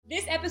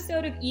This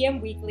episode of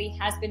EM Weekly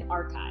has been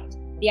archived.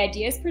 The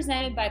ideas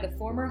presented by the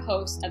former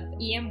host of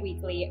EM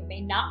Weekly may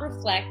not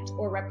reflect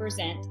or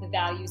represent the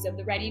values of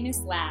the Readiness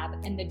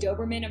Lab and the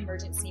Doberman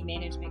Emergency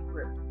Management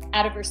Group.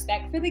 Out of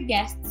respect for the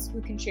guests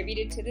who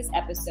contributed to this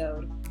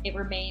episode, it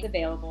remains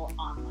available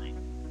online.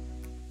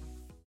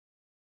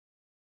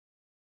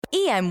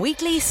 EM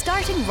Weekly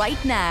starting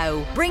right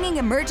now, bringing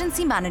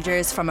emergency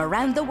managers from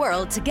around the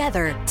world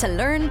together to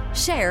learn,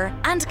 share,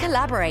 and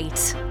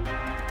collaborate.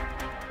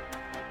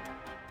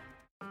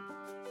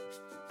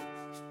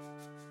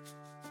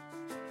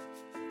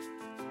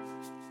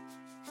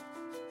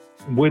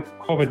 With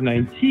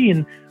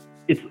COVID-19,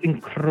 it's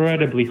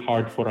incredibly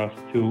hard for us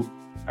to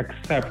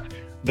accept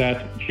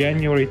that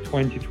January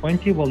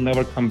 2020 will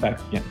never come back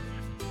again.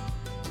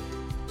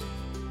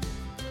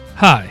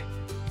 Hi,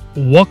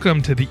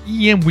 welcome to the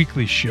EM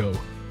Weekly Show,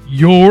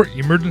 your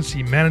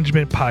emergency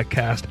management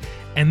podcast,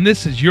 and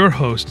this is your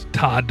host,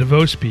 Todd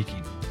DeVoe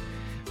speaking.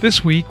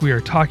 This week we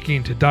are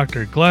talking to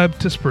Dr. Gleb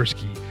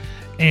Tsipursky,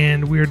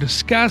 and we are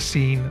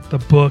discussing the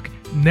book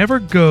Never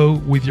Go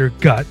With Your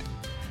Gut,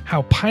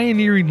 How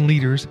Pioneering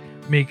Leaders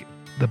Make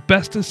the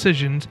Best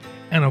Decisions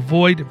and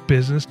Avoid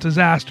Business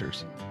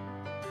Disasters.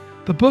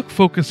 The book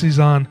focuses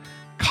on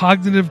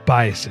cognitive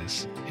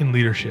biases in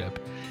leadership,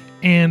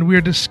 and we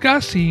are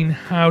discussing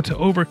how to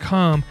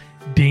overcome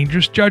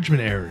dangerous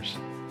judgment errors.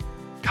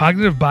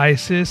 Cognitive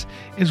biases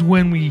is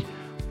when we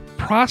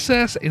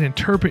process and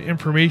interpret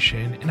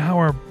information and how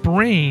our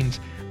brains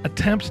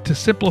attempt to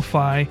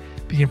simplify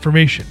the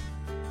information.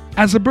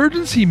 As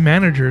emergency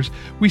managers,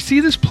 we see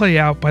this play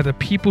out by the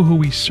people who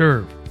we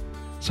serve,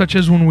 such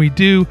as when we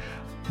do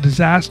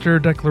disaster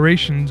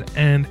declarations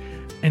and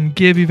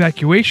give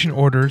evacuation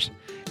orders,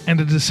 and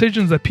the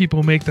decisions that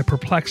people make that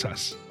perplex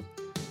us.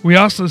 We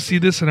also see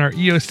this in our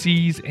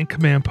EOCs and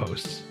command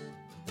posts.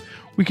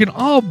 We can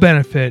all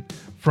benefit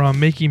from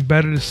making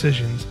better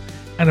decisions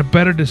and a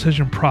better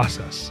decision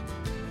process.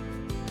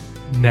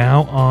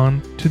 Now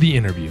on to the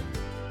interview.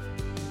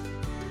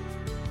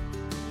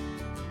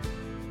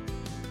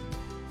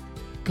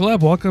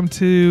 Gleb, welcome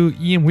to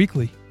EM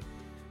Weekly.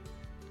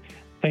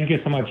 Thank you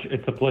so much.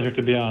 It's a pleasure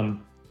to be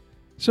on.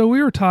 So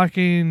we were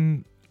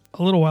talking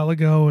a little while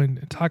ago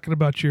and talking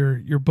about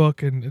your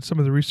book and some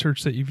of the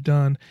research that you've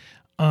done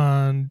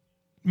on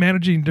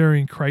managing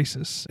during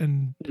crisis.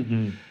 And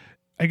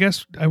I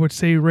guess I would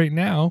say right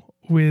now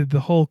with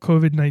the whole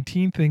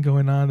COVID-19 thing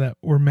going on that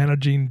we're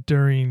managing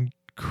during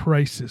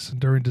crisis and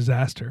during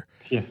disaster.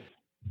 Yes,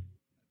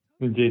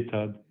 indeed,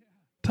 Todd.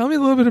 Tell me a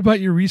little bit about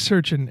your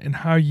research and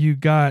how you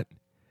got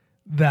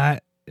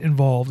that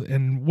involved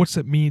and what's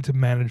it mean to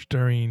manage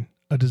during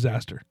a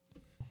disaster?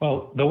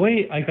 Well, the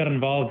way I got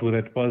involved with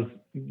it was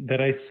that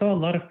I saw a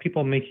lot of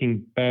people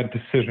making bad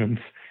decisions,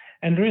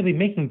 and really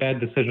making bad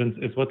decisions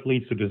is what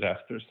leads to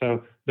disasters.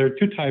 So there are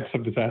two types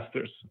of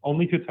disasters,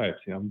 only two types.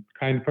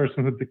 Kind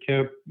person who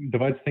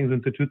divides things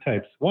into two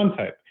types. One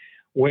type,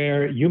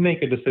 where you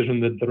make a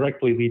decision that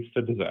directly leads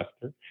to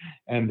disaster.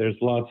 And there's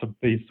lots of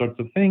these sorts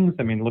of things.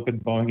 I mean, look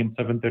at Boeing and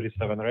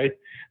 737, right?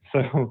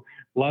 So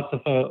lots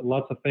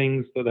of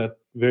things that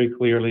very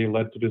clearly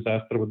led to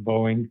disaster with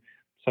Boeing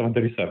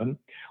 737.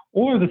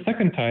 Or the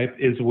second type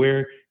is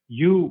where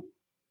you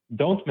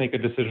don't make a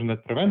decision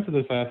that prevents a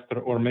disaster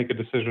or make a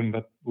decision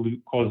that will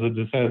cause a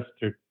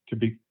disaster to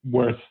be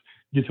worse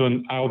due to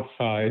an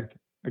outside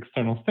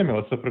external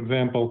stimulus. So for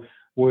example,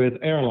 with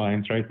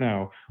airlines right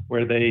now,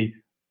 where they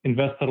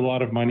invested a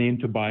lot of money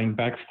into buying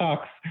back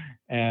stocks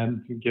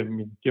and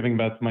giving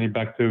that money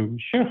back to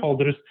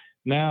shareholders.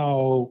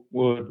 Now,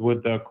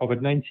 with the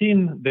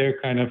COVID-19, they're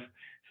kind of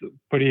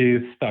pretty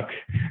stuck.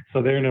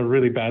 So they're in a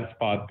really bad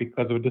spot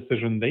because of a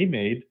decision they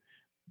made,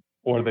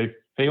 or they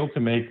failed to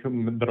make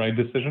the right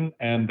decision,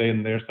 and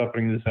then they're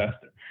suffering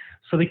disaster.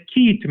 So the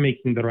key to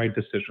making the right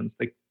decisions,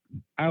 the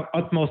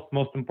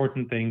most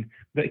important thing,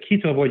 the key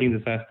to avoiding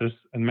disasters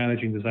and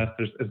managing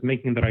disasters is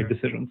making the right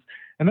decisions.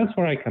 And that's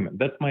where I come in.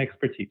 That's my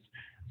expertise.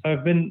 So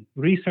I've been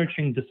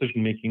researching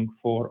decision making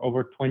for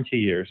over 20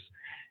 years.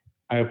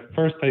 I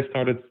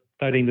started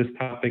studying this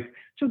topic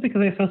just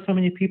because I saw so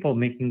many people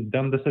making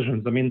dumb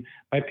decisions. I mean,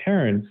 my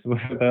parents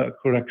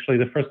were actually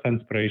the first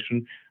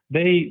inspiration.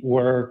 They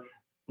were,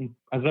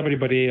 as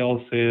everybody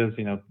else is,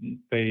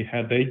 they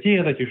had the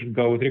idea that you should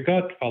go with your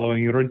gut,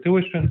 following your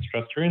intuition,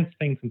 trust your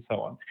instincts, and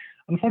so on.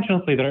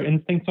 Unfortunately, their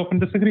instincts often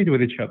disagreed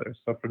with each other.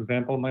 So, for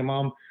example, my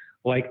mom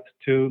liked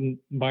to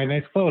buy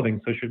nice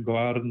clothing, so she'd go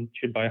out and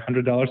she'd buy a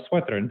 $100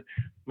 sweater. And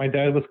my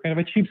dad was kind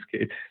of a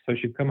cheapskate, so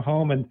she'd come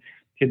home and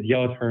he'd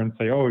yell at her and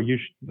say, "Oh,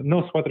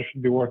 no sweater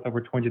should be worth over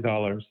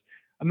 $20."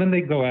 And then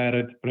they go at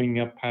it, bringing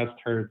up past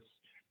hurts.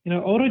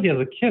 Already as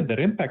a kid, that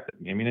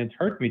impacted me. I mean, it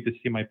hurt me to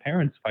see my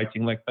parents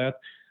fighting like that.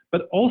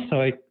 But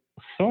also, I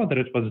saw that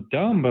it was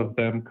dumb of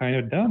them, kind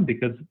of dumb,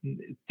 because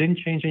it didn't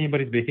change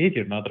anybody's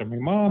behavior, not my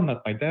mom,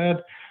 not my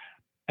dad.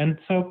 And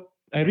so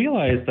I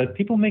realized that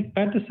people make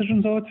bad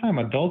decisions all the time.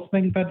 Adults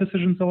make bad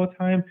decisions all the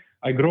time.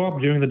 I grew up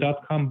during the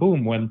dot-com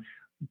boom when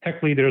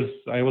tech leaders,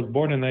 I was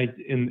born in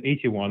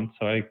 81,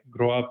 so I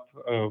grew up,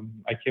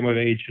 I came of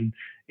age in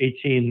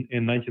 18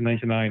 in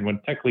 1999 when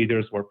tech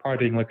leaders were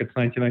partying like it's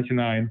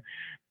 1999.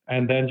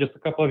 And then just a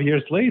couple of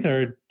years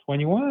later,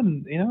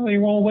 21, they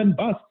all went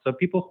bust. So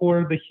people who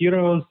were the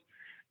heroes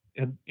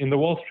in the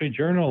Wall Street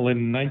Journal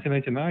in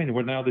 1999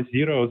 were now the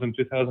zeros in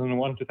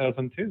 2001,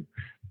 2002.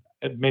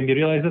 It made me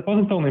realize it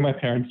wasn't only my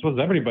parents, it was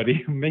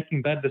everybody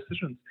making bad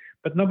decisions.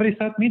 But nobody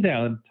sat me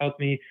down and taught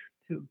me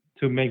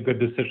to make good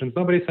decisions.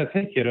 Nobody said,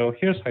 hey, kiddo,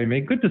 here's how you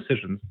make good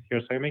decisions.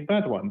 Here's how you make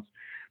bad ones.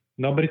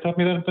 Nobody taught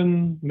me that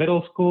in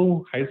middle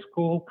school, high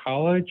school,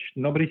 college.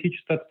 Nobody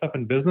teaches that stuff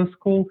in business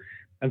school.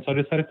 And so I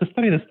decided to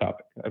study this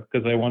topic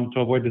because I wanted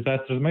to avoid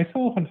disasters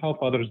myself and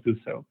help others do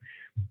so.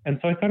 And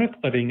so I started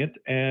studying it,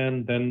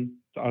 and then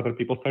other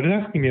people started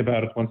asking me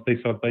about it once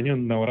they saw that I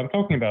didn't know what I'm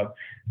talking about.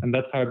 And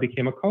that's how I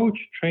became a coach,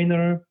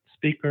 trainer,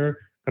 speaker,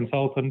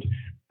 consultant.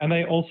 And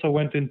I also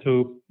went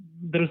into,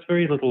 there's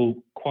very little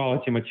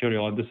quality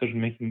material on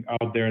decision-making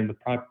out there in the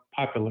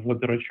popular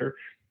literature.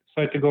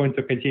 So I had to go into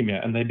academia,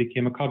 and I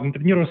became a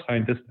cognitive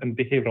neuroscientist and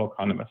behavioral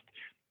economist,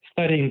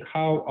 studying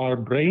how our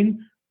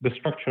brain, the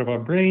structure of our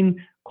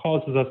brain,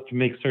 causes us to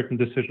make certain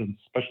decisions,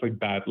 especially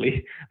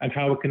badly, and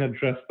how we can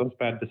address those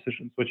bad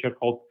decisions, which are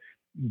called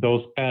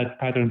those bad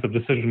patterns of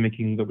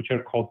decision-making, which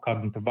are called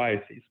cognitive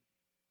biases.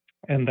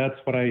 And that's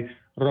what I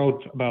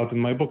wrote about in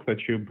my book that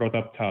you brought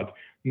up, Todd.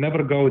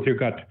 Never Go With Your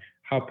Gut,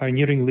 How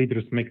Pioneering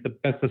Leaders Make the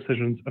Best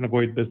Decisions and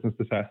Avoid Business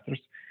Disasters.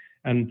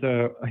 And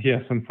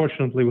yes,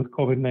 unfortunately, with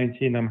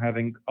COVID-19, I'm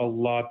having a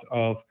lot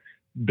of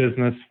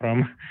business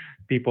from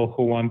people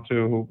who want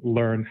to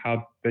learn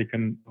how they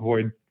can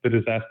avoid the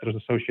disasters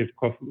associated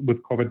with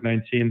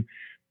COVID-19.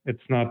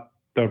 It's not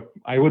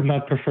I would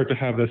not prefer to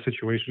have the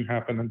situation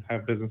happen and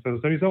have business as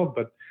a result,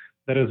 but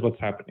that is what's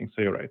happening.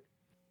 So you're right.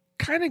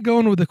 Kind of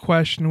going with the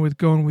question with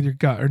going with your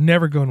gut, or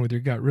never going with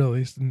your gut,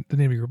 really is the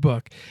name of your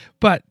book.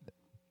 But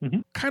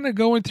kind of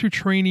going through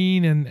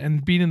training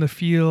and being in the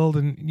field,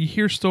 and you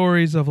hear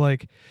stories of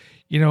like,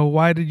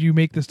 why did you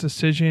make this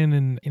decision?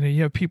 And,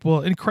 you have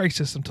people in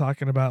crisis, I'm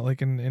talking about,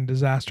 like in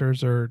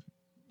disasters, or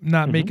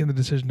not making the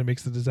decision that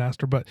makes the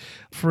disaster. But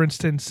for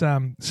instance,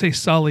 say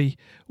Sully,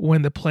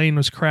 when the plane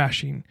was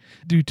crashing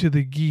due to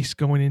the geese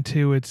going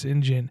into its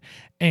engine,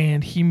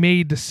 and he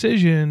made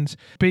decisions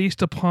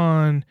based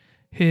upon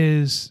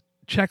his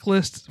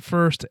checklist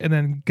first and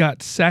then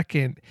gut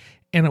second,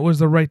 and it was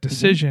the right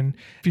decision.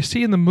 If you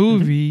see in the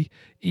movie,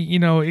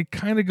 it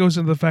kind of goes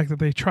into the fact that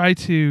they try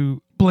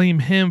to blame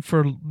him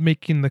for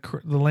making the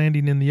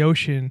landing in the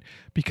ocean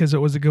because it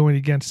was going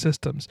against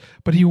systems,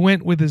 but he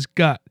went with his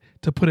gut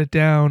to put it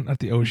down at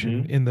the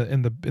ocean in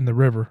the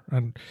river,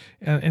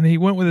 and he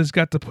went with his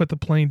gut to put the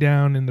plane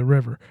down in the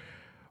river.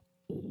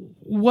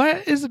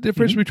 What is the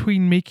difference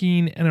between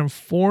making an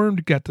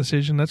informed gut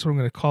decision, that's what I'm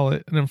going to call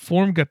it, an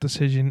informed gut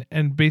decision,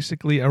 and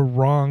basically a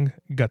wrong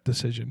gut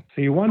decision?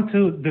 So you want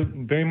to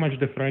very much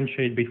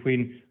differentiate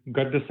between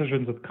gut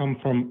decisions that come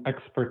from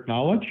expert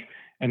knowledge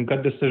and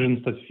gut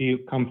decisions that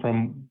come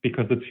from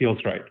because it feels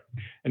right.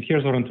 And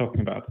here's what I'm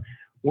talking about.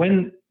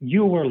 When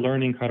you were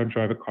learning how to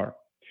drive a car,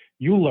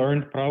 you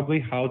learned probably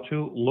how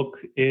to look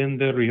in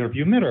the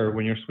rearview mirror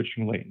when you're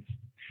switching lanes.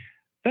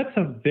 That's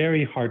a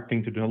very hard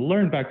thing to do. I'll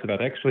learn back to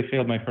that. I actually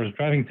failed my first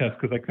driving test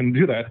because I couldn't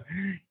do that.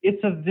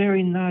 It's a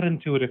very not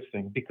intuitive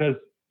thing because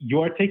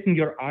you are taking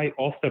your eye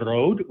off the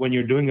road when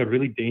you're doing a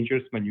really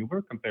dangerous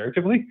maneuver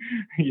comparatively,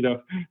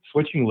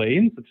 switching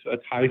lanes at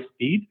high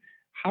speed.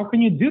 How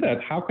can you do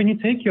that? How can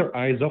you take your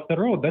eyes off the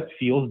road? That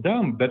feels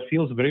dumb. That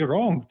feels very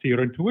wrong to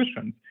your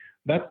intuition.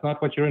 That's not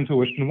what your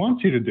intuition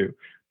wants you to do.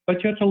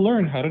 But you have to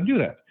learn how to do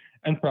that.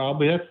 And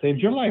probably that saved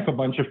your life a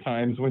bunch of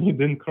times when you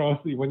didn't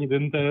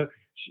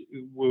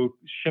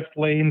shift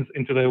lanes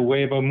into the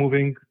way of a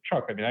moving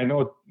truck. I mean, I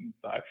know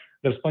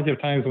there's plenty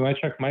of times when I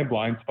check my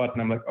blind spot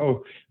and I'm like,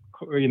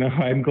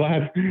 I'm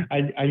glad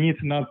I need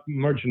to not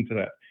merge into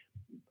that.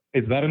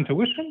 Is that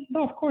intuition?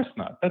 No, of course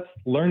not. That's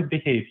learned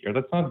behavior.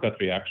 That's not gut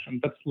reaction.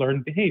 That's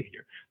learned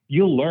behavior.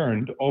 You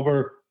learned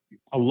over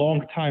a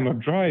long time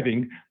of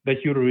driving that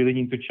you really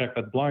need to check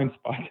that blind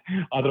spot.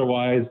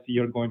 Otherwise,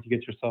 you're going to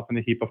get yourself in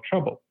a heap of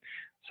trouble.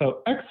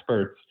 So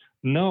experts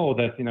know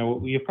that,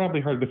 you've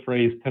probably heard the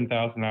phrase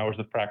 10,000 hours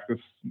of practice,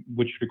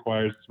 which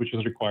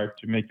is required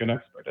to make you an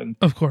expert. And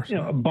of course,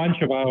 a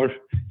bunch of hours.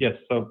 Yes.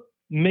 So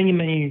many,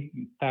 many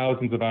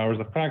thousands of hours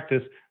of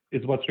practice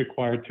is what's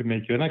required to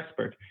make you an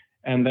expert.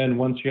 And then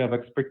once you have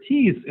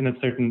expertise in a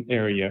certain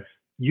area,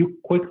 you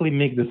quickly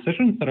make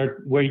decisions that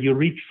are where you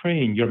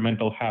retrain your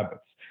mental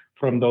habits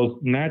from those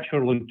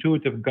natural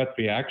intuitive gut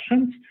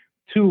reactions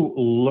to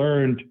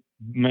learned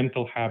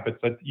mental habits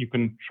that you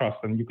can trust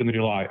and you can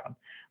rely on.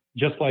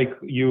 Just like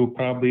you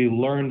probably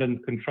learned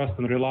and can trust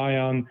and rely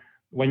on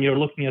when you're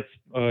looking at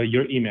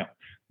your email.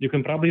 You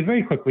can probably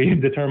very quickly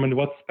determine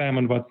what's spam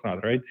and what's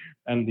not, right?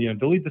 And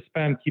delete the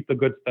spam, keep the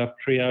good stuff,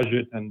 triage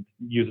it, and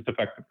use it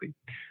effectively.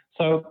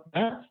 So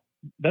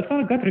that's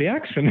not a gut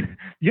reaction.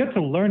 You have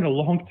to learn a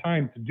long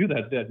time to do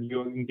that. Then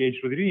you engage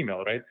with your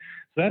email, right?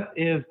 So that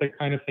is the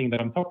kind of thing that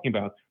I'm talking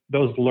about.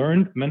 Those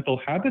learned mental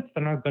habits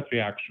are not gut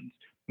reactions.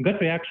 Gut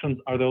reactions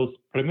are those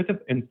primitive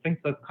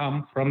instincts that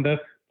come from the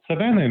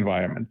savannah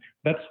environment.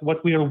 That's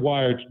what we are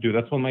wired to do.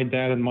 That's when my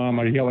dad and mom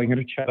are yelling at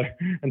each other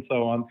and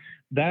so on.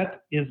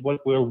 That is what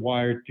we're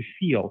wired to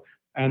feel.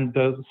 And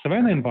the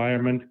savannah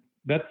environment,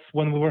 that's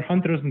when we were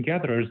hunters and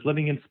gatherers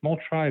living in small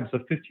tribes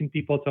of 15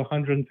 people to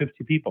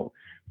 150 people.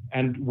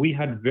 And we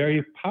had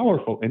very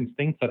powerful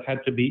instincts that had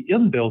to be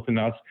inbuilt in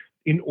us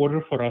in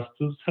order for us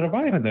to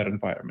survive in that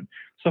environment.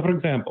 So, for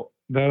example,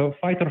 the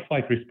fight or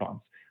flight response,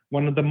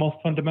 one of the most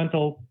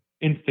fundamental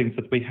instincts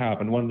that we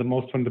have and one of the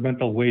most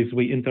fundamental ways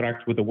we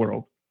interact with the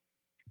world.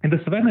 In the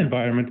savannah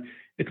environment,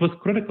 it was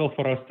critical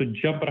for us to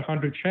jump at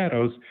 100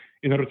 shadows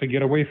in order to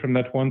get away from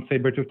that one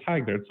saber-toothed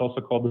tiger. It's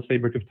also called the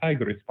saber-toothed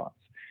tiger response.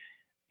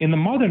 In the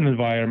modern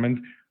environment,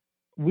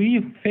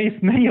 we face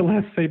many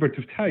less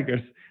saber-toothed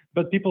tigers,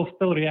 but people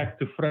still react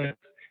to threats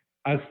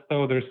as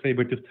though they're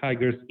saber-toothed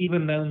tigers,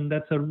 even then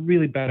that's a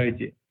really bad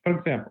idea. For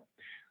example,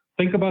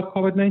 think about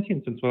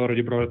COVID-19, since we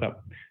already brought it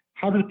up.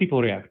 How did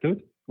people react to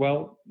it?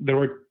 Well, there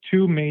were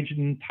two major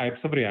types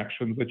of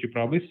reactions that you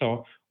probably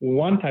saw.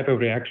 One type of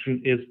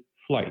reaction is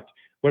flight,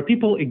 where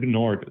people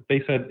ignored it.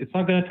 They said, it's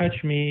not going to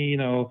touch me,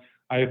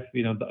 I've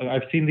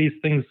seen these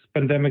things,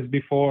 pandemics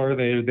before,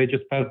 they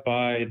just pass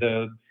by,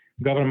 the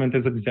government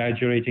is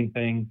exaggerating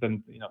things,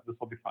 and this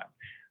will be fine.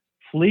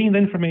 Fleeing the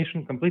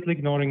information, completely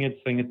ignoring it,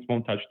 saying it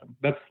won't touch them.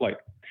 That's flight.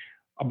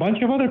 A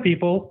bunch of other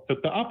people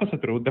took the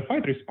opposite route, the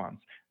fight response,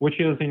 which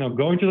is,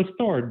 going to the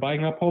store,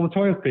 buying up all the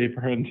toilet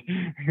paper and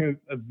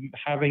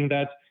having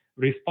that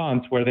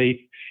response where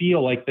they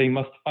feel like they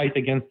must fight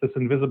against this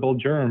invisible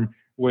germ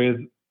with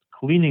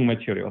cleaning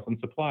materials and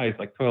supplies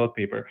like toilet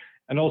paper.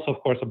 And also,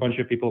 of course, a bunch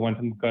of people went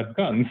and got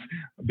guns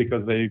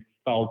because they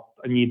felt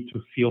a need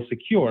to feel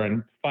secure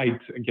and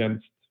fight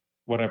against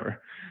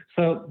whatever.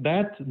 So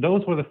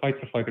those were the fight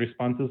or flight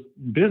responses.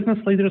 Business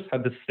leaders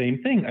had the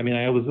same thing. I mean,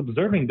 I was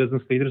observing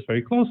business leaders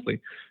very closely.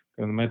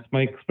 That's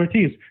my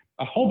expertise.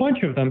 A whole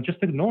bunch of them just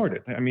ignored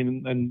it. I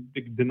mean,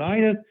 and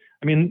denied it.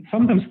 I mean,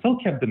 some of them still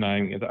kept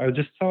denying it. I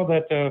just saw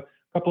that a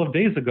couple of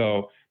days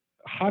ago,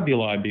 Hobby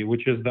Lobby,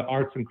 which is the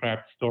arts and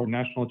crafts store,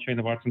 national chain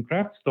of arts and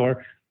crafts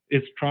store,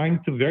 is trying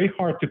very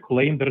hard to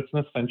claim that it's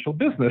an essential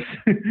business,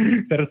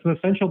 that it's an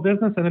essential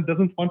business and it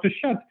doesn't want to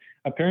shut.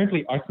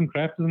 Apparently, arts and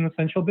crafts is an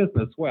essential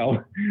business.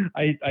 Well,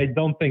 I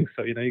don't think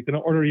so. You can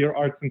order your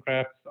arts and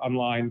crafts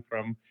online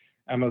from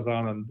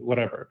Amazon and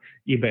whatever,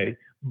 eBay.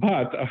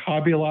 But a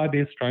Hobby Lobby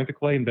is trying to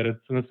claim that it's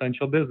an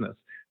essential business.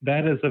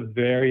 That is a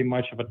very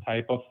much of a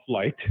type of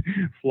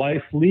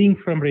fleeing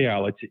from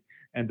reality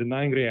and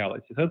denying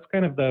reality. So that's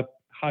kind of the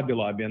Hobby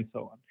Lobby and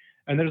so on.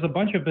 And there's a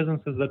bunch of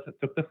businesses that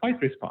took the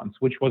fight response,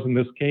 which was in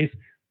this case,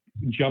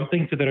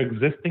 jumping to their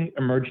existing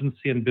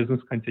emergency and business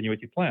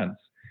continuity plans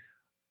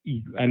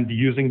and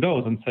using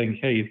those and saying,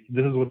 hey,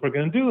 this is what we're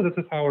going to do. This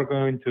is how we're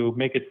going to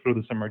make it through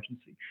this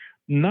emergency.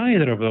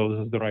 Neither of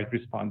those is the right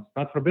response,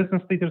 not for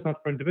business leaders, not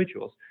for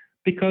individuals,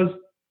 because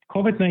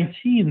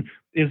COVID-19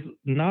 is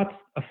not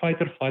a fight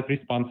or flight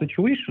response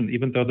situation,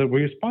 even though that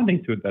we're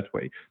responding to it that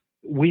way.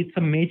 It's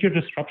a major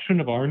disruption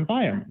of our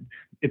environment.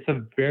 It's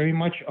a very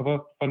much of a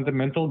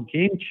fundamental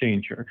game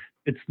changer.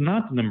 It's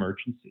not an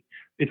emergency.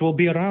 It will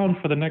be around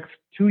for the next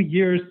 2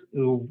 years,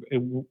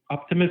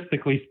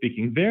 optimistically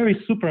speaking, very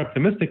super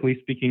optimistically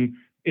speaking.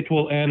 It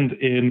will end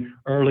in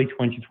early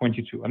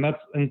 2022. And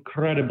that's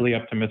incredibly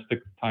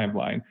optimistic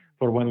timeline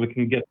for when we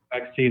can get the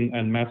vaccine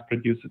and mass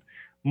produce it.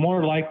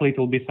 More likely it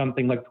will be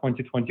something like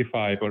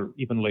 2025 or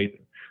even later.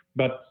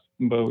 But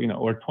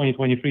or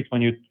 2023,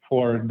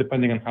 24,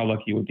 depending on how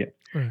lucky we get.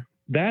 Right.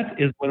 That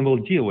is when we'll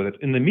deal with it.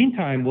 In the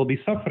meantime, we'll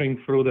be suffering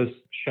through this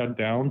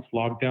shutdowns,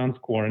 lockdowns,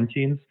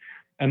 quarantines.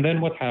 And then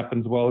what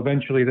happens? Well,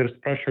 eventually there's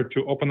pressure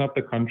to open up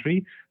the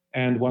country.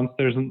 And once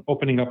there's an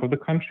opening up of the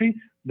country,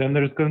 then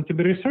there's going to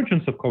be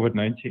resurgence of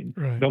COVID-19.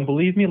 Right. Don't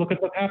believe me? Look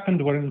at what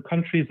happened when in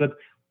countries that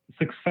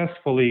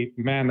successfully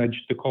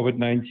managed the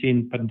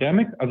COVID-19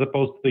 pandemic, as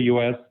opposed to the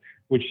US,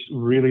 which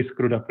really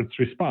screwed up its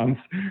response.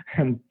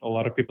 And a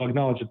lot of people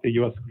acknowledge that the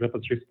US screwed up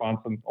its response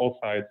on all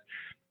sides.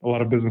 A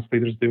lot of business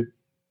leaders do.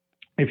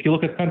 If you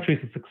look at countries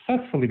that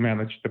successfully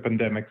managed the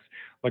pandemics,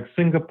 like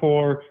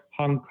Singapore,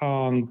 Hong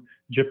Kong,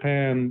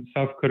 Japan,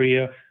 South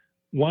Korea,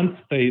 once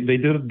they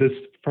did this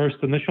first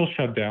initial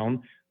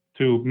shutdown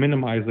to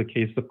minimize the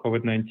case of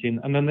COVID-19,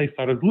 and then they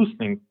started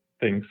loosening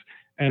things.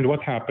 And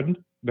what happened?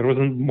 There was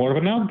more of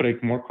an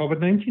outbreak, more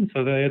COVID-19,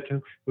 so they had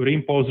to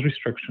reimpose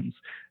restrictions.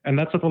 And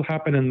that's what will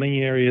happen in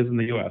many areas in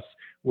the US,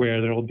 where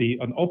there will be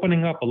an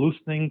opening up, a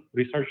loosening,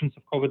 resurgence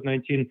of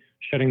COVID-19,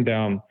 shutting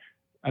down.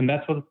 And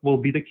that's what will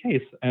be the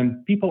case.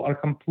 And people are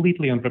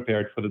completely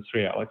unprepared for this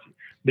reality.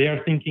 They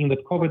are thinking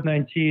that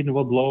COVID-19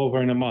 will blow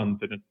over in a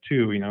month, in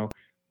two,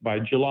 by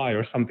July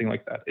or something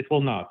like that. It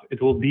will not.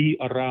 It will be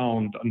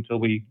around until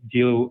we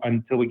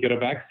get a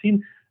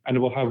vaccine,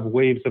 and we'll have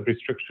waves of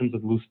restrictions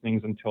and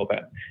loosenings until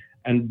then.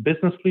 And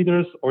business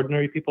leaders,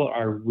 ordinary people,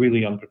 are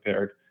really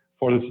unprepared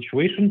for the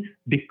situation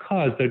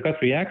because their gut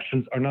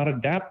reactions are not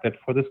adapted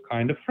for this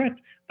kind of threat.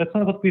 That's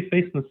not what we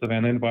face in the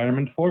savannah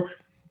environment for.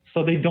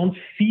 So they don't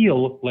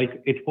feel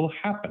like it will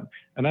happen.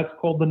 And that's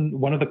called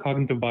one of the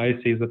cognitive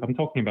biases that I'm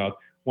talking about.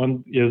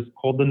 One is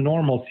called the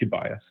normalcy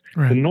bias.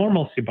 Right. The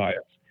normalcy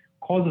bias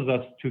causes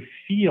us to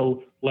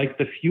feel like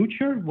the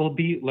future will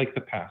be like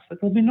the past.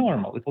 It will be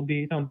normal. It will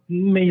be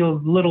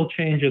little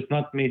changes,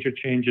 not major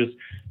changes.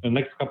 The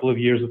next couple of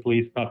years at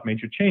least, not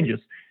major changes.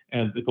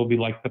 And it will be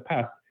like the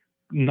past.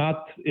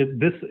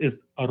 This is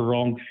a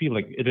wrong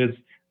feeling. It is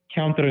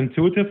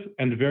counterintuitive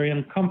and very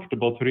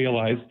uncomfortable to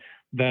realize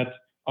that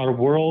our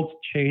world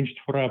changed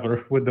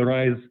forever with the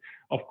rise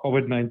of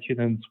COVID-19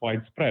 and its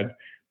widespread.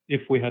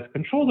 If we had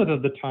controlled it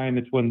at the time,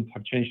 it wouldn't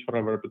have changed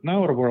forever. But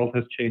now our world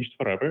has changed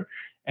forever,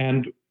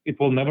 and it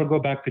will never go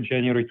back to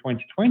January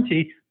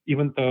 2020,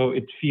 even though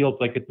it feels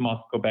like it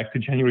must go back to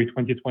January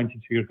 2020 to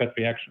your gut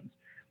reactions.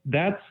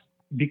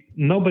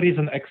 Nobody's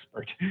an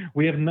expert.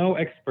 We have no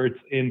experts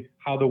in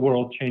how the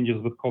world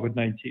changes with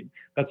COVID-19.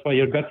 That's why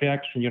your gut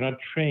reaction, you're not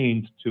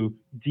trained to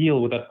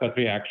deal with that gut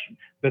reaction.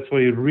 That's why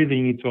you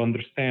really need to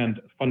understand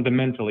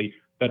fundamentally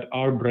that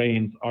our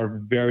brains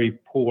are very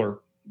poor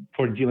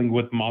for dealing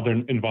with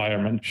modern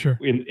environment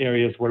in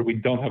areas where we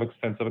don't have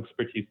extensive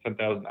expertise,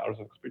 10,000 hours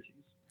of expertise.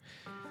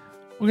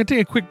 We're going to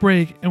take a quick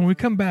break, and when we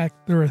come back,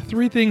 there are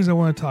three things I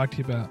want to talk to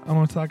you about. I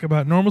want to talk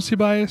about normalcy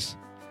bias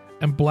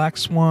and black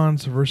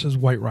swans versus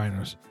white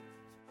rhinos.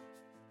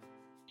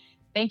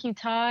 Thank you,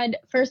 Todd.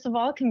 First of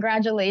all,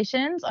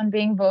 congratulations on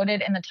being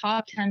voted in the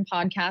top 10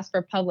 podcasts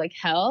for public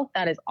health.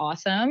 That is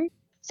awesome.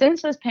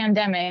 Since this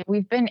pandemic,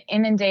 we've been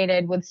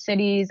inundated with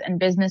cities and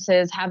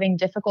businesses having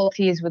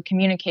difficulties with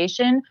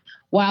communication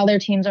while their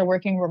teams are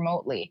working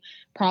remotely.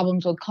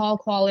 Problems with call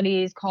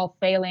qualities, call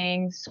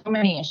failing, so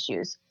many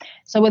issues.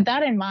 So with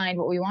that in mind,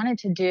 what we wanted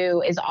to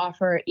do is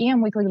offer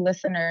EM Weekly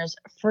listeners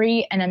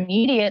free and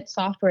immediate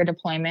software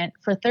deployment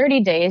for 30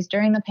 days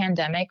during the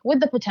pandemic with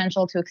the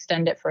potential to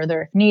extend it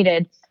further if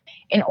needed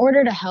in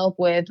order to help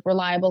with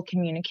reliable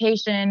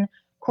communication,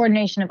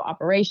 coordination of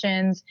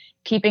operations,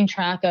 keeping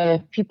track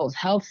of people's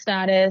health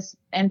status,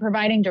 and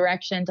providing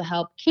direction to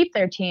help keep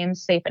their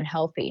teams safe and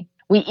healthy.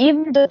 We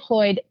even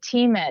deployed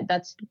TMed,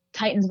 that's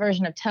Titan's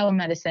version of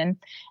telemedicine,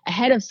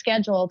 ahead of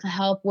schedule to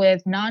help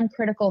with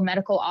non-critical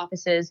medical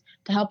offices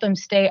to help them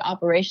stay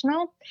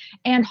operational,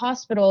 and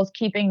hospitals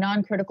keeping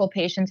non-critical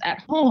patients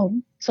at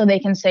home so they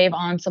can save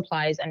on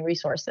supplies and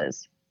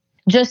resources.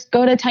 Just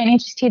go to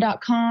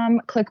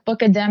titanhst.com, click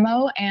book a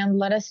demo, and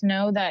let us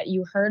know that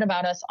you heard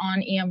about us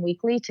on EM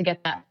Weekly to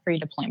get that free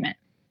deployment.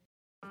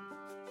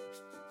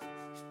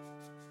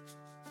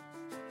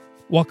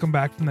 Welcome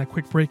back from that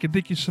quick break, and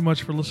thank you so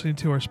much for listening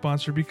to our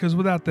sponsor, because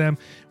without them,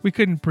 we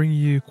couldn't bring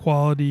you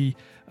quality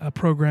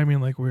programming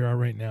like we are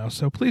right now.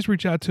 So please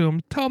reach out to them,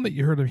 tell them that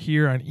you heard them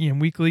here on EM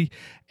Weekly,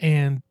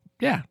 and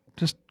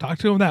just talk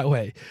to them that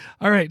way.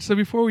 All right, so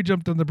before we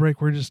jump on the break,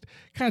 we're just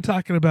kind of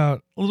talking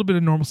about a little bit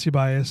of normalcy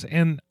bias.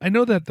 And I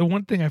know that the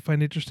one thing I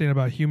find interesting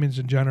about humans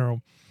in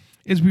general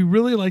is we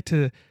really like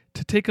to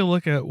take a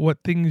look at what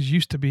things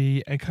used to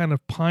be and kind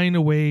of pine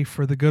away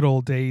for the good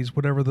old days,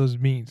 whatever those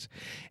means.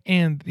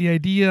 And the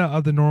idea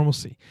of the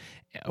normalcy,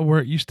 where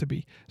it used to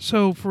be.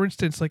 So, for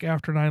instance, like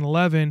after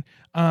 9/11,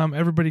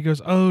 everybody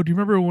goes, oh, do you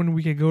remember when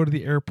we could go to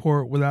the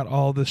airport without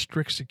all the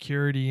strict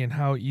security and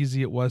how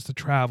easy it was to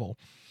travel?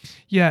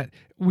 Yet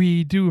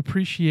we do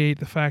appreciate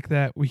the fact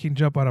that we can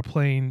jump on a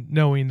plane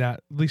knowing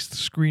that at least the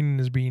screening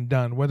is being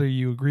done. Whether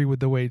you agree with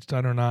the way it's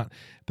done or not,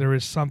 there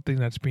is something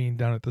that's being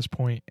done at this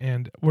point.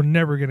 And we're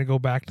never going to go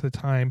back to the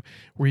time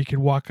where you could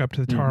walk up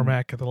to the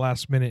tarmac at the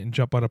last minute and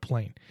jump on a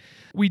plane.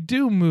 We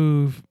do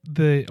move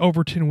the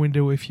Overton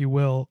window, if you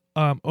will,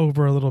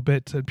 over a little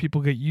bit so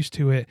people get used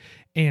to it.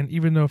 And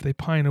even though if they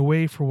pine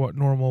away for what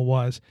normal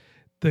was,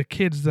 the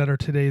kids that are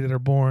today that are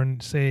born,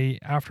 say,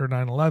 after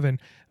 9/11,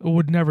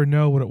 would never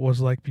know what it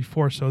was like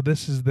before. So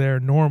this is their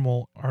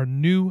normal, our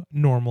new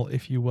normal,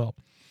 if you will.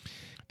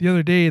 The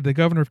other day, the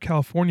governor of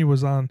California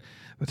was on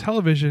the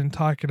television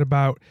talking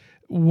about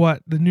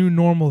what the new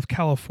normal of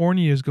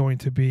California is going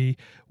to be,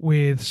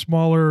 with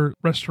smaller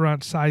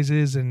restaurant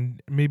sizes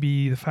and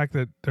maybe the fact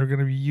that they're going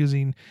to be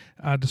using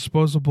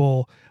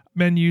disposable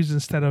menus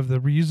instead of the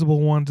reusable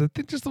ones. I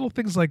think just little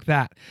things like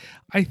that.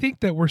 I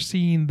think that we're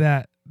seeing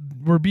that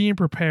we're being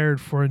prepared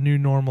for a new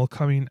normal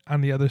coming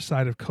on the other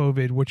side of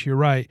COVID, which you're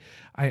right.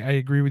 I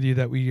agree with you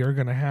that we are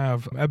going to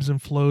have ebbs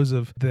and flows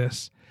of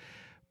this.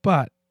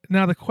 But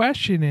now the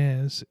question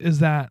is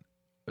that,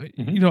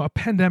 a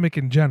pandemic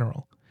in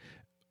general,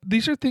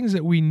 these are things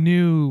that we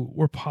knew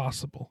were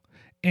possible.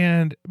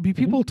 And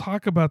people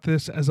talk about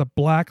this as a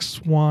black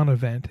swan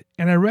event.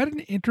 And I read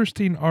an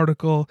interesting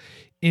article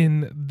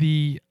in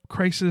the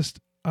Crisis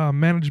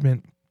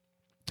Management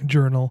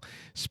Journal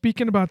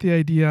speaking about the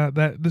idea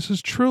that this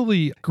is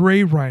truly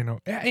gray rhino.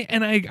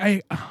 And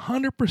I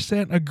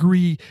 100%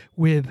 agree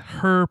with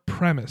her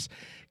premise.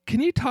 Can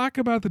you talk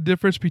about the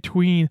difference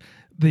between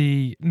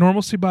the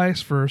normalcy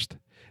bias first,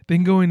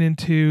 then going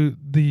into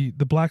the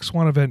black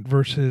swan event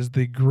versus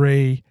the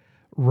gray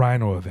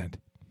rhino event?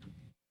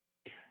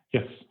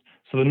 Yes.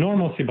 So the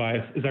normalcy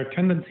bias is our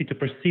tendency to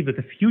perceive that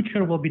the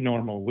future will be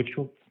normal, which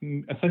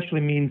essentially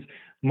means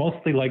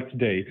mostly like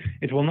today.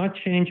 It will not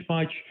change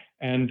much,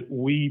 and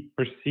we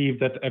perceive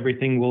that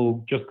everything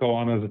will just go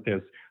on as it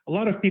is. A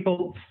lot of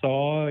people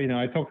saw,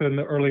 I talked to them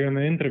earlier in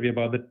the interview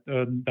about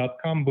the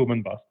dot-com boom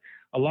and bust.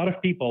 A lot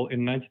of people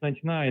in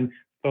 1999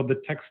 thought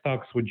the tech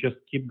stocks would just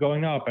keep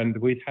going up and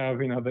we'd have,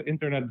 the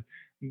internet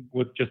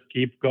would just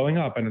keep going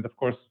up. And of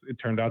course, it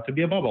turned out to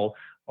be a bubble.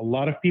 A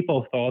lot of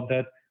people thought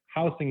that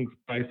housing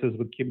prices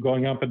would keep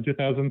going up in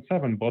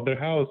 2007, bought their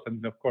house,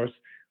 and of course,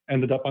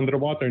 ended up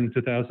underwater in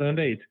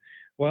 2008.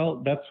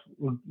 Well, that's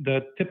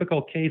the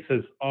typical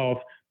cases of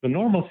the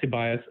normalcy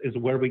bias, is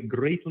where we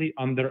greatly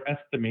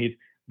underestimate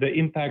the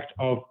impact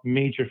of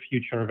major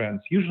future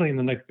events, usually in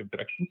the negative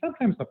direction,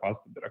 sometimes the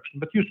positive direction,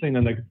 but usually in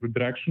the negative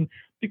direction,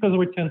 because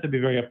we tend to be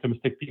very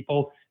optimistic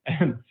people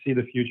and see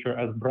the future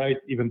as bright,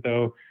 even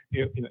though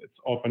it's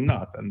often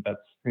not. And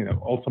that's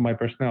also my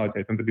personality.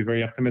 I tend to be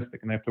very optimistic,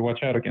 and I have to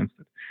watch out against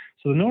it.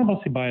 So the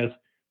normalcy bias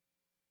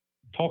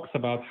talks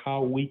about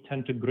how we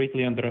tend to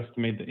greatly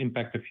underestimate the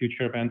impact of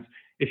future events.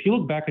 If you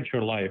look back at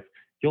your life,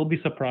 you'll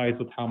be surprised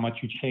with how much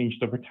you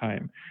changed over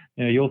time.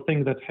 You'll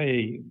think that,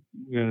 hey,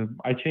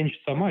 I changed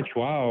so much.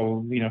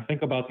 Wow,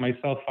 think about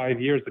myself 5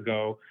 years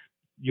ago.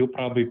 You'll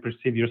probably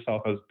perceive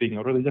yourself as being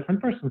a really different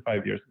person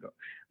 5 years ago.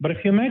 But if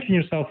you imagine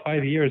yourself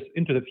 5 years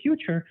into the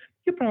future,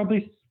 you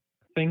probably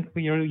think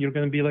you're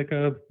going to be like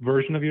a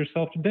version of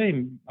yourself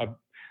today,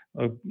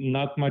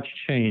 not much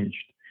changed.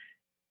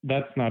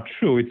 That's not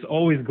true. It's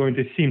always going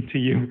to seem to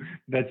you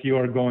that you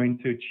are going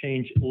to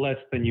change less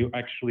than you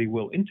actually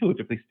will,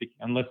 intuitively speaking,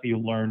 unless you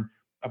learn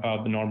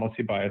about the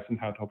normalcy bias and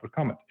how to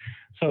overcome it.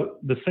 So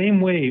the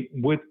same way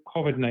with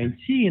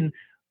COVID-19,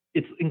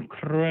 it's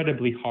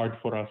incredibly hard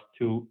for us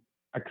to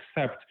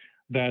accept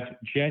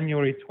that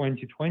January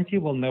 2020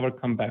 will never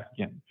come back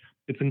again.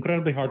 It's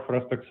incredibly hard for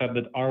us to accept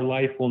that our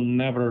life will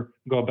never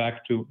go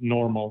back to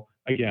normal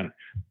again.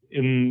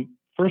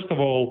 First of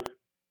all,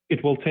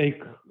 it will take,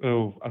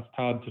 as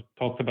Todd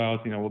talked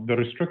about, the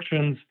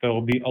restrictions. There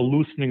will be a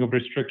loosening of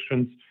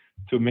restrictions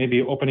to maybe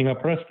opening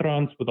up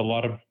restaurants with a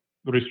lot of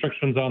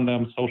restrictions on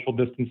them, social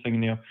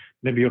distancing.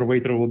 Maybe your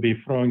waiter will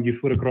be throwing you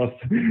food across,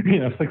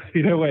 6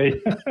 feet away.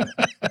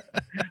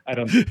 I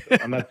don't think so.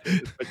 I'm not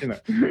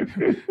serious,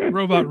 but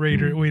robot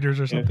waiters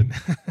or something.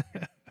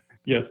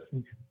 Yes,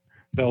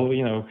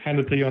 they'll hand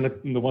it to you on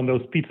the one of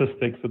those pizza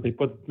sticks that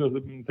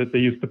they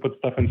used to put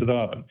stuff into the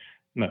oven.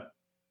 No.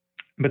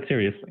 But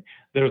seriously,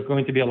 there's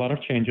going to be a lot of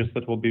changes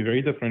that will be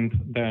very different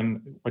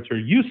than what you're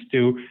used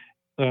to,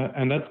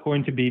 and that's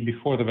going to be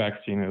before the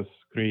vaccine is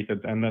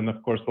created. And then,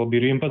 of course, there'll be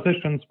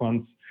reimpositions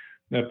once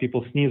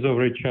people sneeze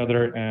over each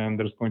other, and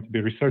there's going to be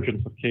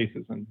resurgence of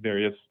cases in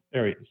various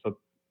areas. So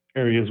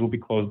areas will be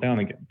closed down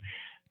again.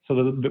 So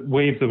the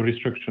waves of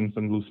restrictions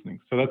and loosening.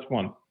 So that's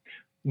one.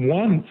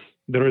 Once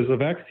there is a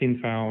vaccine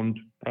found,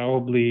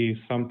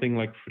 probably something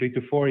like 3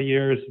 to 4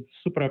 years,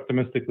 super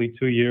optimistically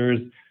 2 years,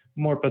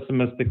 more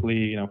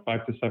pessimistically,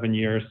 5 to 7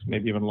 years,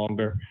 maybe even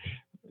longer.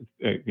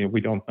 We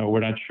don't know.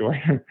 We're not sure.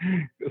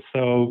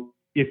 So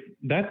if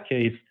that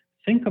case,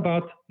 think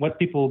about what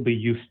people will be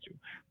used to.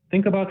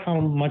 Think about how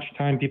much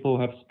time people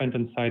have spent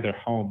inside their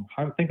home.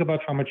 Think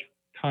about how much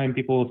time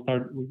people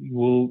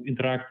will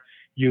interact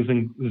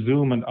using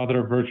Zoom and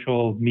other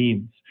virtual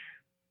means.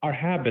 Our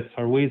habits,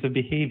 our ways of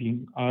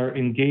behaving, our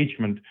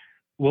engagement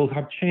will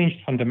have changed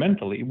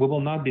fundamentally. We will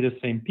not be the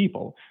same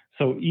people.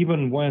 So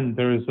even when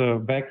there is a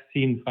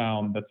vaccine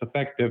found that's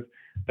effective,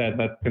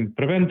 that can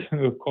prevent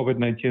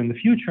COVID-19 in the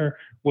future,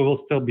 we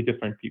will still be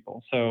different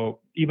people. So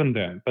even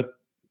then, but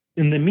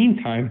in the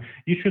meantime,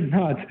 you should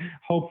not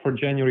hope for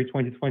January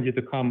 2020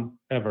 to come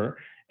ever,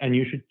 and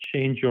you should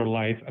change your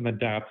life and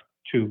adapt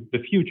to the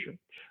future.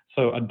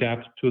 So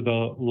adapt to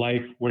the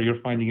life where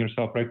you're finding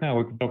yourself right now.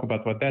 We can talk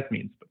about what that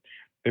means, but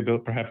maybe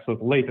perhaps a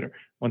little later.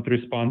 Want to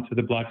respond to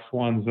the black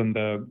swans and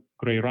the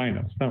gray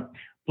rhinos. Now,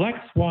 black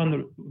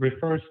swan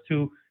refers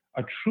to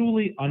a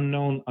truly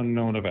unknown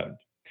event.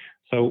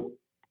 So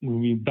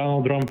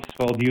Donald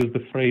Rumsfeld used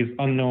the phrase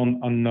unknown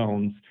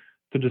unknowns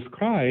to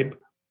describe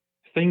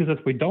things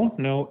that we don't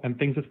know and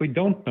things that we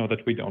don't know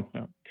that we don't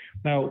know.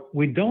 Now,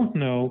 we don't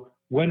know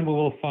when we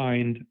will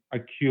find a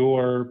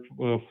cure,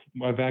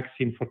 a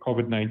vaccine for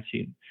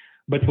COVID-19.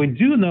 But we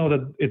do know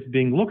that it's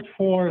being looked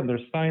for, and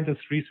there's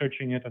scientists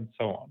researching it, and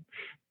so on.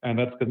 And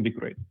that's going to be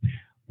great.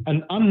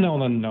 An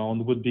unknown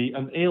unknown would be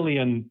an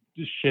alien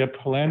ship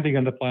landing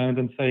on the planet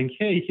and saying,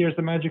 hey, here's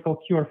a magical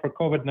cure for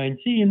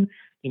COVID-19.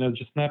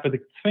 Just snap at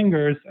its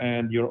fingers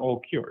and you're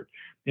all cured.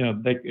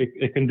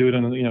 It can do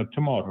it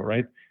tomorrow,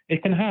 right?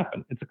 It can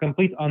happen. It's a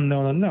complete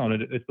unknown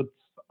unknown. It's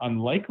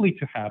unlikely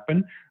to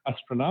happen,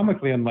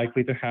 astronomically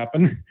unlikely to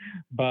happen,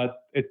 but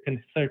it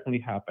can certainly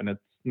happen. It's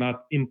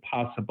not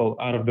impossible,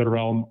 out of the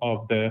realm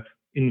of the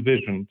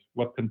envisioned,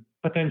 what can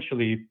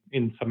potentially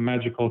in some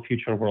magical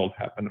future world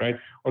happen, right?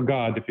 Or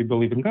God, if you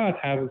believe in God,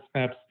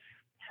 snaps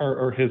her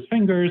or his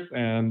fingers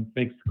and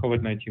makes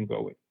COVID-19 go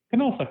away.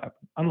 Can also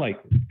happen,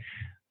 unlikely.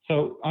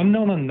 So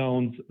unknown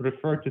unknowns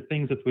refer to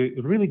things that we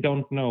really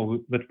don't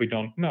know that we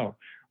don't know.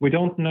 We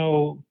don't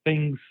know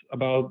things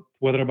about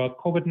whether about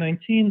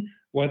COVID-19,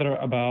 whether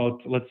about,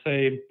 let's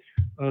say,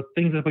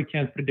 things that we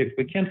can't predict.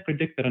 We can't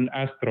predict that an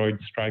asteroid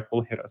strike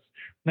will hit us.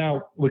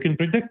 Now, we can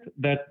predict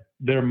that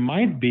there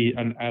might be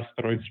an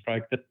asteroid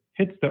strike that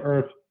hits the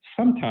Earth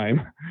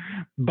sometime,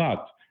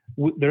 but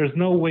there's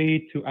no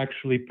way to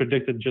actually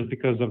predict it just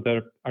because of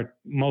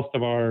most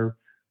of our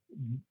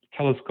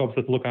telescopes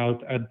that look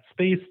out at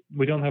space.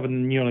 We don't have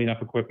nearly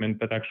enough equipment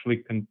that actually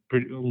can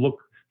look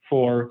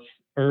for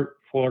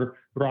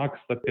rocks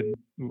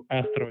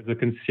asteroids that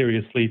can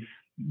seriously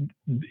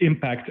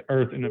impact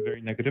Earth in a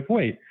very negative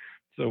way.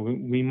 So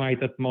we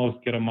might at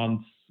most get a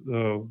month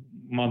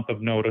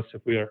of notice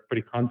if we are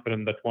pretty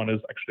confident that one is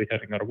actually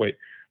heading our way.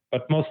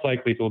 But most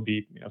likely it will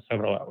be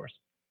several hours.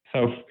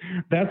 So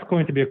that's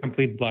going to be a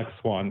complete black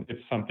swan if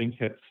something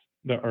hits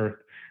the Earth.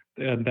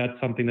 And that's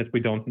something that we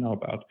don't know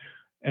about.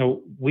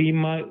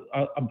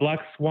 A black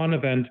swan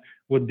event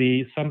would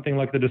be something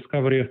like the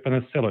discovery of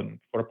penicillin,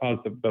 for a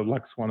positive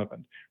black swan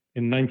event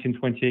in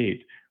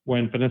 1928,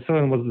 when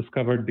penicillin was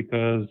discovered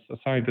because a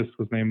scientist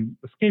whose name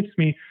escapes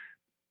me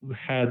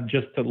had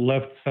just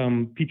left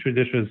some petri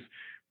dishes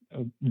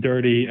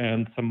dirty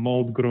and some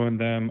mold grew in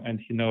them, and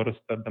he noticed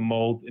that the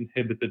mold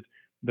inhibited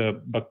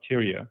the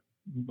bacteria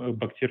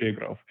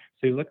growth.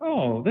 So he's like,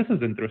 oh, this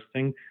is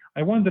interesting.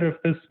 I wonder if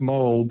this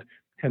mold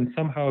can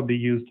somehow be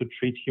used to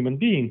treat human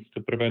beings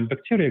to prevent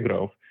bacteria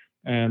growth.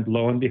 And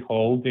lo and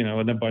behold, in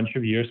a bunch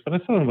of years,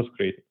 penicillin was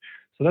created.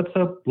 So that's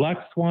a black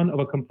swan of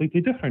a completely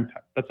different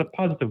type. That's a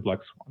positive black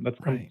swan. That's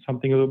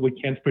something that we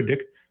can't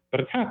predict, but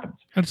it happens.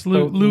 That's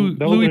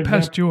Louis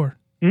Pasteur.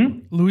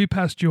 Louis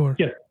Pasteur.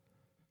 Yes.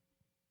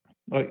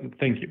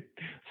 Thank you.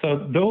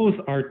 So those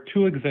are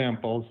two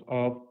examples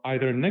of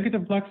either a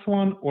negative black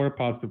swan or a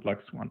positive black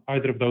swan.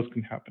 Either of those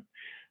can happen.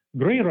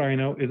 Gray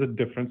rhino is a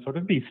different sort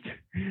of beast.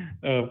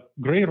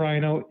 Gray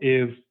rhino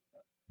is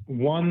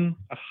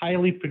a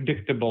highly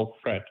predictable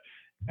threat.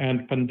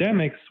 And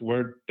pandemics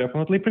were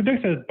definitely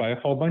predicted by a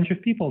whole bunch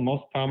of people.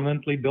 Most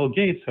prominently, Bill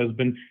Gates has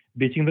been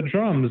beating the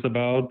drums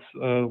about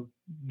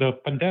the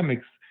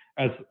pandemics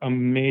as a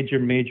major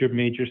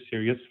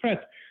serious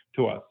threat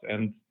to us.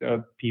 And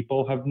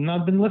people have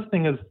not been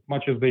listening as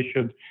much as they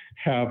should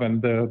have.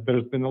 And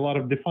there's been a lot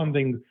of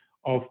defunding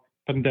of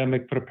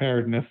pandemic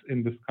preparedness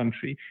in this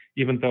country,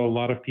 even though a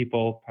lot of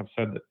people have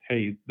said that,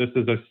 hey, this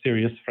is a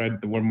serious threat.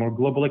 We're more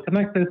globally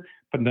connected.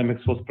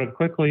 Pandemics will spread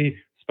quickly,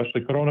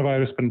 especially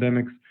coronavirus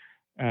pandemics,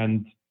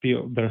 and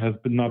there has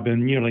not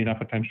been nearly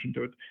enough attention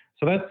to it.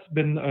 So that's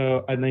been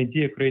an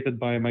idea created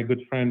by my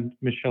good friend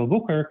Michelle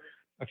Booker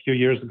a few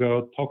years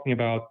ago, talking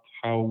about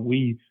how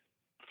we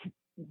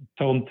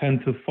don't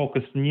tend to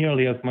focus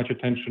nearly as much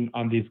attention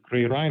on these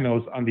gray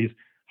rhinos, on these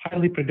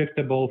highly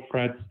predictable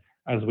threats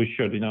as we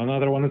should.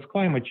 Another one is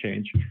climate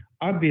change.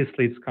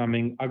 Obviously it's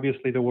coming.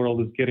 Obviously the world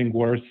is getting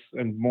worse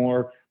and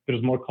more.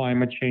 There's more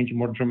climate change,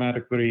 more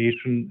dramatic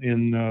variation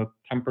in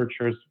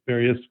temperatures,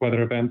 various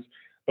weather events,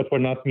 but we're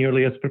not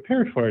nearly as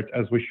prepared for it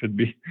as we should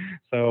be.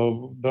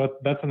 So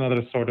that's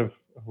another sort of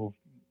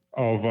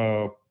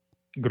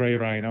gray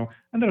rhino.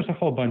 And there's a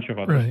whole bunch of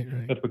others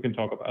that we can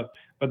talk about.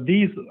 But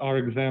these are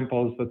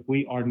examples that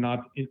we are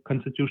not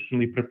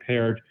constitutionally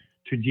prepared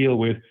to deal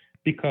with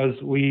because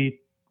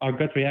our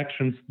gut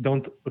reactions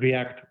don't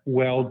react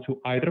well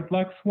to either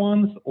black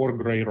swans or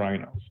gray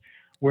rhinos.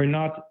 We're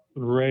not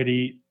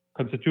ready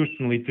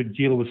constitutionally to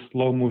deal with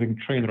slow-moving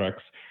train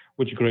wrecks,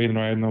 which gray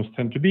rhinos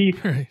tend to be,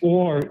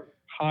 or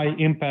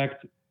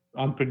high-impact,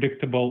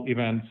 unpredictable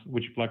events,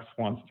 which black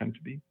swans tend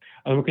to be.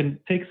 And we can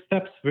take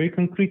steps, very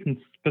concrete and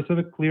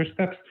specific, clear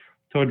steps,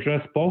 to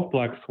address both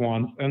black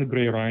swans and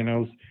gray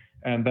rhinos.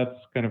 And that's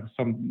kind of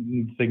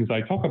some things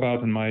I talk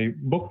about in my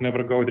book,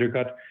 Never Go With Your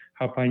Gut,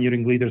 How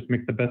Pioneering Leaders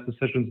Make the Best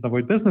Decisions and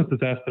Avoid Business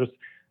Disasters.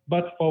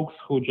 But folks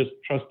who just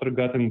trust their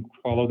gut and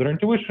follow their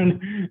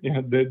intuition,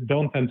 they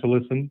don't tend to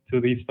listen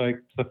to these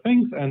types of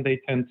things, and they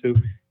tend to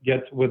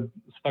get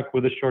stuck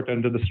with the short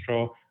end of the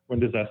straw when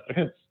disaster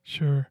hits.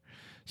 Sure.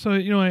 So,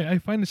 I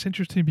find this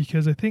interesting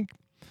because I think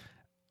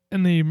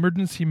in the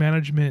emergency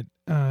management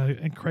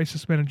and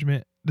crisis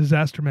management,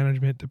 disaster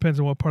management, depends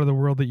on what part of the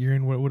world that you're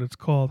in, what it's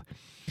called,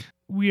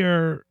 we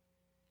are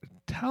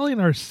telling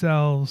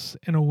ourselves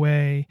in a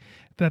way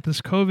that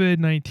this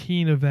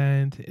COVID-19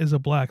 event is a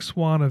black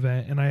swan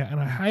event, and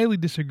I highly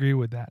disagree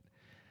with that.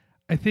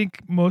 I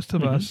think most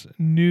of us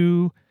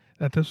knew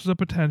that this was a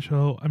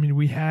potential. I mean,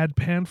 we had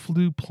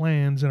pan-flu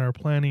plans in our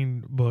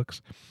planning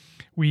books.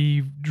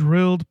 We've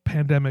drilled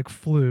pandemic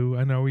flu.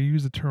 I know we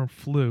use the term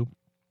flu.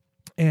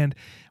 And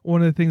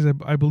one of the things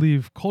I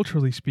believe,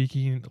 culturally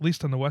speaking, at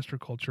least on the Western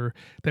culture,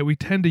 that we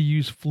tend to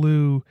use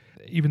flu,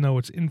 even though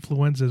it's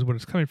influenza is what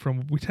it's coming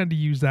from, we tend to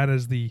use that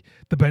as the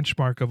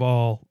benchmark of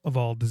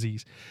all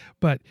disease.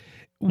 But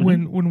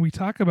when we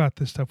talk about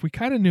this stuff, we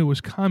kind of knew it was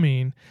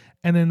coming.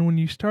 And then when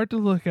you start to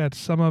look at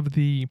some of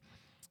the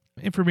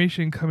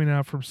information coming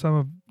out from some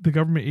of the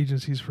government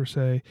agencies, per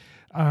se,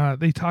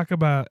 they talk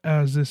about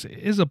as this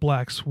is a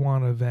black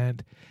swan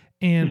event.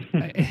 And,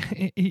 and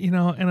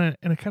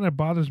it kind of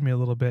bothers me a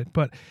little bit,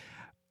 but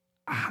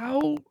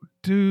how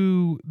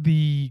do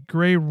the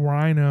gray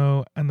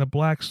rhino and the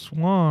black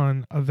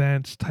swan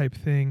events type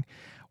thing,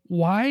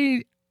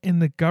 why in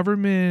the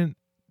government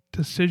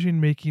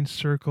decision-making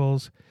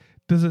circles,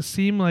 does it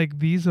seem like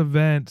these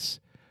events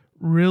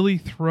really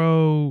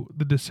throw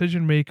the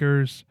decision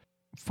makers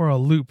for a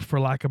loop, for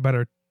lack of a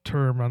better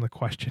term on the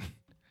question?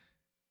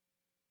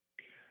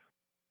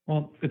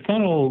 Well, it's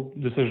not all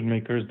decision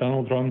makers.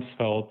 Donald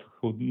Rumsfeld,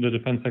 who the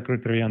defense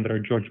secretary under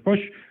George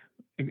Bush,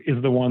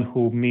 is the one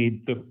who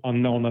made the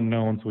unknown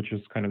unknowns, which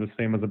is kind of the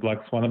same as a black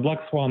swan. A black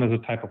swan is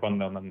a type of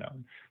unknown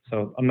unknown.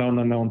 So unknown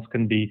unknowns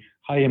can be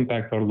high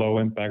impact or low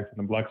impact,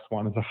 and a black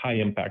swan is a high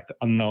impact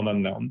unknown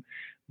unknown.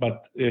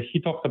 But he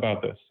talked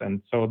about this,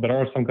 and so there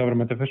are some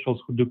government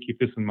officials who do keep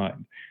this in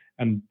mind.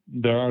 And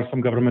there are some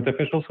government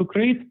officials who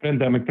create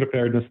pandemic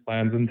preparedness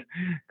plans and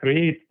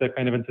create the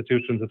kind of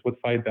institutions that would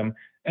fight them.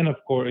 And of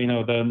course,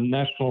 the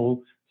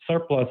national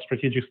surplus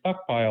strategic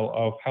stockpile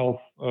of health,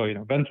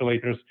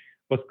 ventilators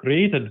was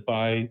created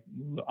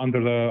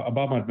under the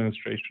Obama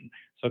administration.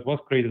 So it was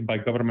created by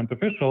government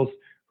officials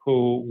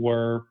who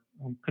were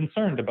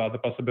concerned about the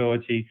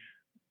possibility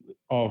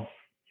of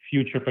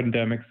future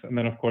pandemics. And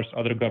then, of course,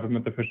 other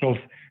government officials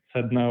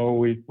said, no,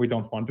 we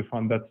don't want to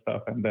fund that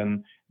stuff. And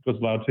then it was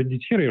allowed to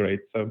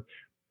deteriorate. So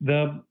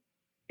the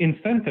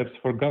incentives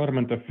for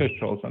government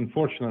officials,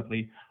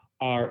 unfortunately,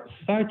 are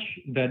such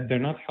that they're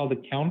not held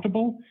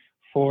accountable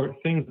for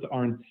things that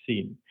aren't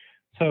seen.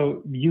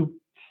 So you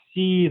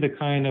see the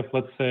kind of,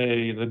 let's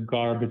say, the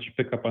garbage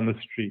pickup on the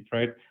street,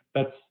 right?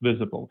 That's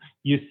visible.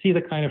 You see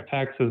the kind of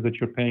taxes that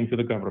you're paying to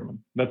the government.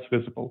 That's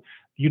visible.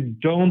 You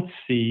don't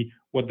see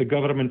what the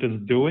government is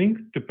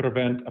doing to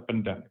prevent a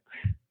pandemic.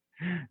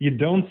 You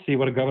don't see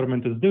what a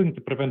government is doing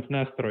to prevent an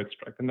asteroid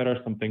strike. And there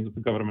are some things that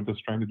the government is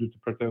trying to do to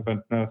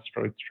prevent an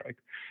asteroid strike.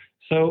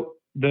 So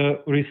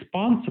the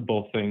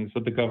responsible things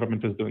that the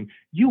government is doing,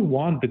 you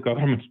want the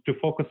government to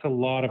focus a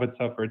lot of its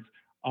efforts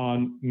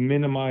on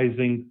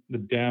minimizing the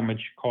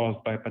damage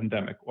caused by a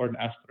pandemic or an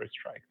asteroid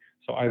strike.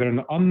 So either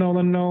an unknown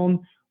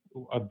unknown,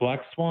 a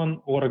black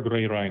swan, or a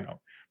gray rhino.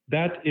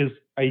 That is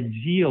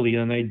ideally,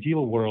 in an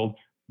ideal world,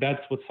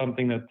 that's what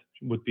something that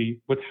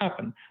would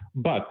happen.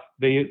 But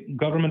the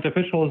government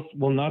officials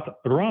will not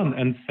run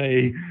and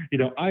say,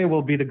 I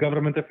will be the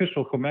government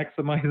official who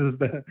maximizes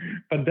the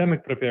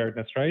pandemic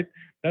preparedness, right?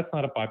 That's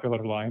not a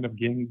popular line of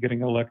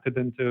getting elected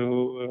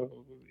into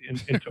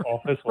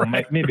office. Well,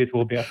 Right. Maybe it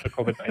will be after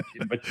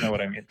COVID-19, but you know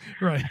what I mean.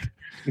 Right.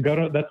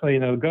 That's why,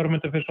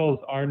 government officials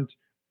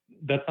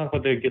that's not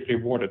what they get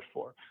rewarded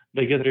for.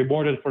 They get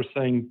rewarded for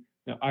saying,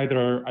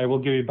 either I will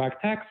give you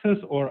back taxes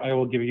or I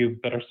will give you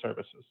better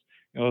services.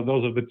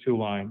 Those are the two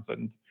lines,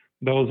 and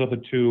those are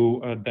the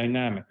two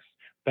dynamics.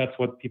 That's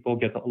what people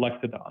get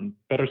elected on: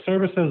 better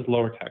services,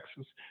 lower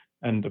taxes.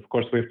 And of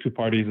course, we have two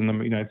parties in the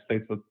United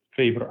States that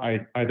favor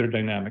either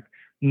dynamic.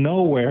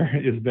 Nowhere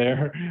is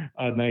there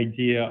an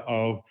idea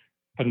of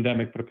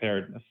pandemic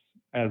preparedness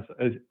as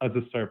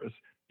a service,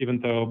 even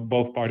though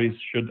both parties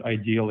should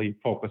ideally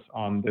focus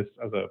on this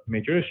as a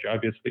major issue.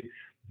 Obviously,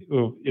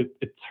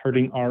 it's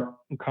hurting our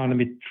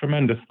economy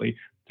tremendously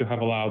to have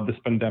allowed this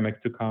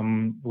pandemic to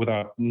come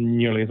without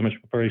nearly as much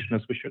preparation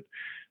as we should.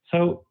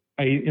 So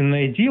in the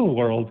ideal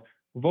world,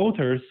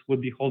 voters would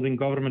be holding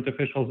government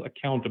officials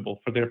accountable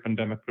for their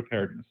pandemic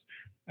preparedness.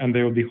 And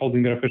they would be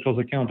holding their officials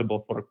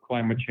accountable for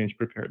climate change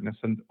preparedness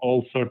and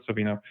all sorts of,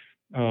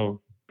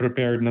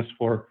 preparedness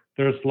for,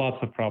 there's lots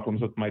of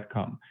problems that might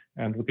come.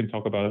 And we can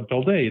talk about it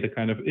all day, the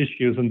kind of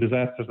issues and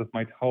disasters that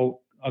might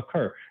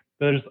occur.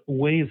 There's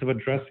ways of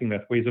addressing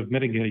that, ways of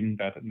mitigating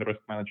that in the risk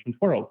management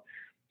world.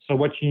 So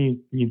what you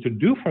need to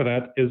do for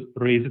that is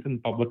raise it in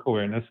public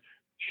awareness,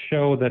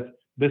 show that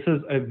this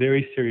is a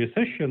very serious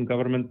issue and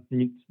government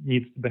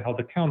needs to be held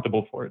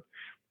accountable for it,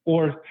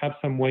 or have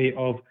some way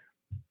of,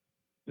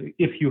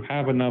 if you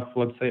have enough,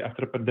 let's say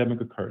after a pandemic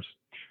occurs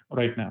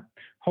right now,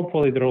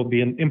 hopefully there will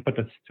be an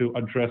impetus to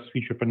address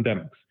future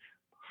pandemics.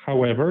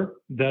 However,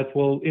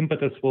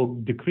 impetus will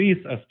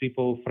decrease as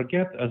people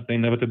forget, as they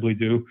inevitably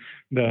do,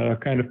 the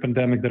kind of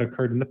pandemic that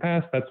occurred in the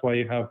past. That's why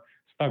you have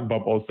stock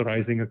bubbles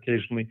rising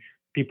occasionally.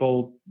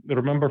 People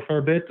remember for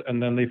a bit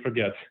and then they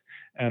forget,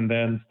 and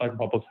then stock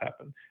bubbles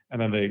happen,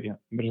 and then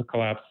there's a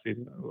collapse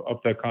of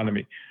the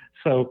economy,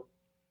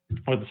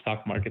 or the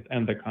stock market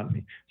and the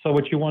economy. So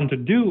what you want to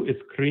do is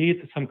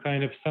create some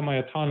kind of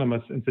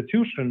semi-autonomous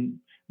institution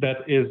that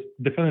is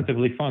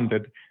definitively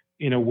funded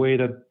in a way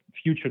that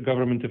future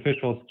government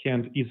officials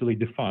can't easily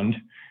defund,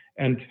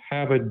 and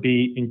have it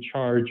be in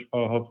charge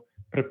of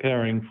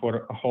preparing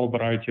for a whole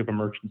variety of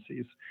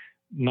emergencies.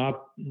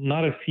 Not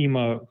a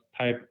FEMA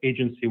type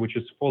agency, which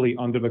is fully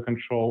under the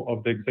control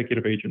of the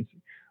executive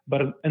agency,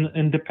 but an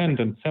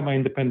independent,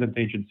 semi-independent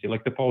agency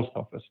like the post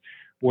office,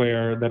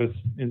 where that is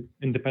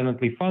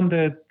independently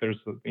funded. There's,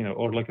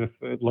 or like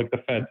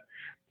the Fed,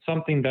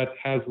 something that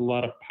has a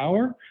lot of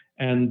power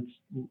and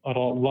a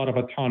lot of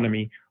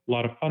autonomy, a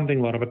lot of funding,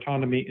 a lot of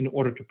autonomy in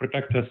order to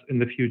protect us in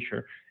the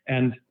future,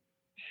 and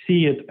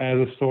see it as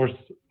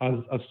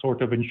a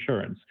sort of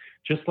insurance.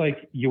 Just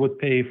like you would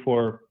pay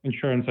for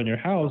insurance on your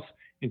house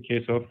in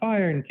case of a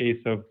fire, in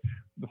case of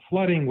the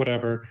flooding,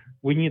 whatever,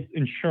 we need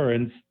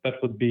insurance that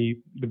would be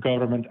the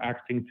government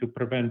acting to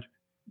prevent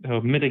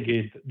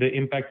mitigate the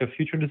impact of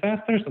future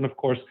disasters and, of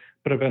course,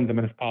 prevent them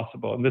if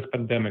possible. And this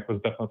pandemic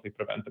was definitely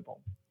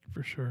preventable.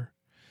 For sure.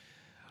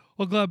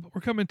 Well, Gleb,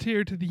 we're coming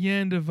to the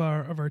end of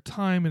our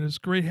time, and it's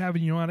great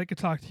having you on. I could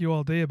talk to you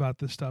all day about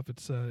this stuff.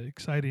 It's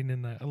exciting,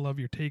 and I love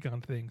your take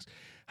on things.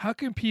 How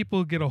can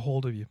people get a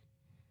hold of you?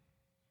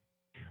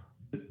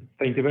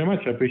 Thank you very much.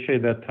 I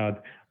appreciate that,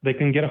 Todd. They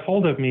can get a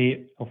hold of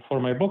me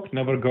for my book,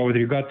 Never Go With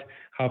Your Gut,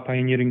 How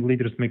Pioneering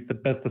Leaders Make the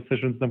Best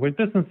Decisions and Avoid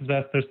Business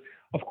Disasters.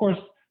 Of course,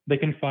 they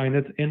can find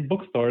it in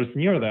bookstores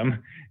near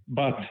them.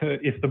 But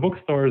if the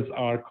bookstores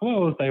are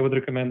closed, I would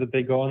recommend that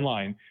they go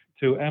online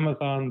to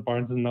Amazon,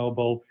 Barnes &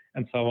 Noble,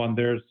 and so on.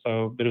 There's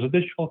a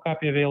digital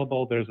copy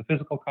available. There's a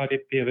physical copy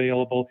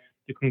available.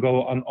 You can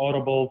go on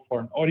Audible for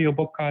an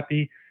audiobook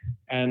copy.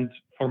 And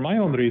for my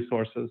own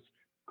resources,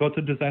 go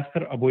to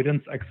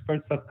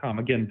disasteravoidanceexperts.com.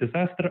 Again,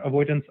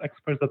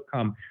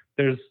 disasteravoidanceexperts.com.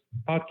 There's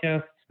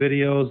podcasts,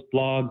 videos,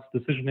 blogs,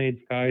 decision aids,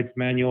 guides,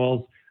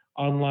 manuals,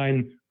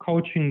 online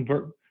coaching,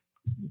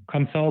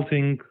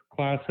 consulting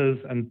classes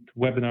and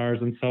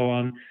webinars, and so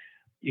on.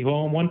 You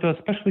want to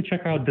especially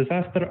check out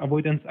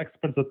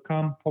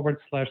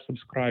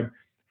disasteravoidanceexperts.com/subscribe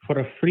for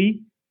a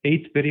free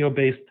 8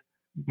 video-based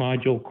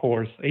module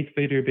course, 8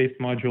 video-based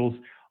modules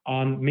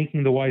on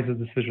making the wisest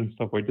decisions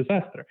to avoid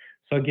disaster.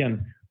 So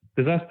again,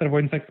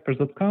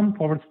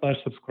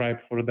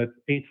 disasteravoidanceexperts.com/subscribe for that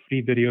 8 free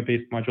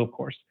video-based module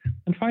course.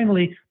 And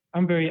finally,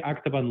 I'm very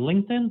active on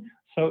LinkedIn.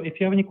 So if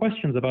you have any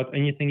questions about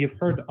anything you've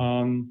heard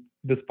on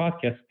this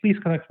podcast, please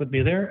connect with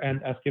me there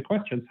and ask your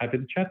questions. Happy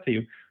to chat to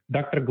you.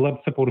 Dr.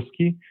 Gleb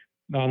Tsipursky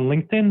on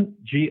LinkedIn,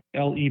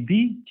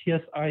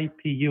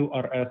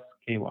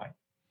 GlebTsipursky.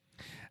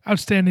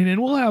 Outstanding.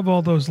 And we'll have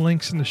all those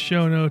links in the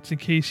show notes in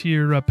case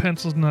your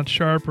pencil's not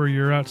sharp or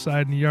you're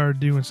outside in the yard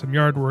doing some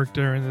yard work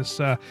during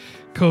this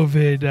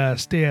COVID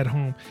stay at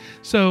home.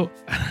 So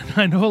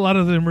I know a lot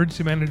of the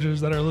emergency managers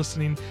that are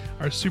listening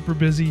are super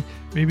busy.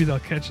 Maybe they'll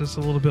catch us a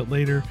little bit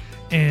later.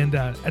 And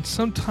at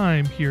some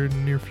time here in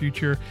the near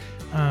future,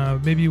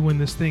 maybe when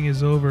this thing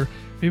is over,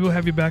 maybe we'll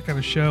have you back on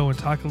the show and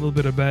talk a little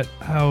bit about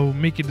how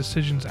making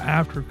decisions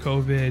after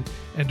COVID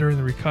and during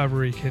the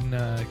recovery can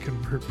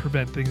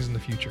prevent things in the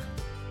future.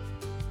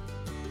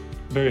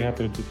 Very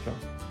happy to do so.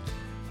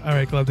 All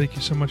right, Gleb, thank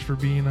you so much for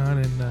being on,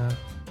 and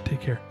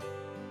take care.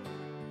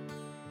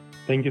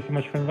 Thank you so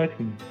much for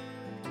inviting me.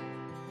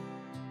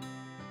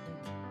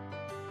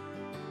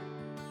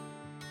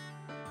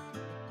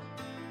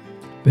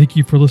 Thank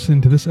you for listening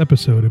to this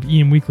episode of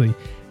EM Weekly,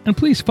 and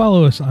please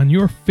follow us on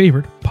your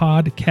favorite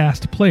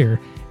podcast player,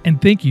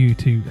 and thank you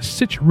to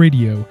Sitch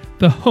Radio,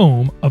 the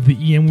home of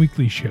the EM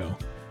Weekly show.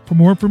 For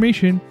more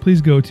information,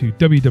 please go to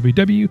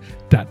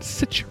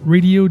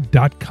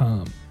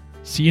www.sitchradio.com.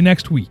 See you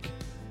next week.